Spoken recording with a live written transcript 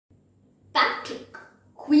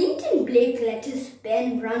Blake let his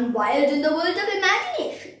pen run wild in the world of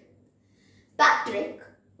imagination. Patrick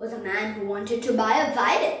was a man who wanted to buy a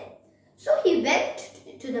violin. So he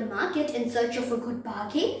went to the market in search of a good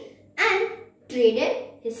bargain and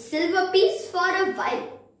traded his silver piece for a violin.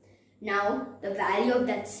 Now, the value of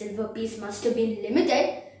that silver piece must have been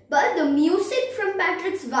limited, but the music from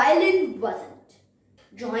Patrick's violin wasn't.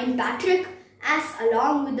 Join Patrick as,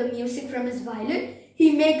 along with the music from his violin,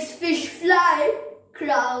 he makes fish fly,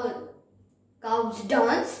 cows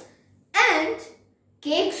dance, and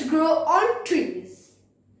cakes grow on trees.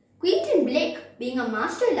 Quentin Blake, being a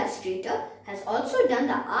master illustrator, has also done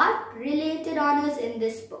the art-related honors in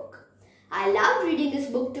this book. I loved reading this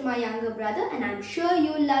book to my younger brother, and I'm sure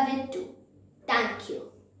you'll love it too. Thank you.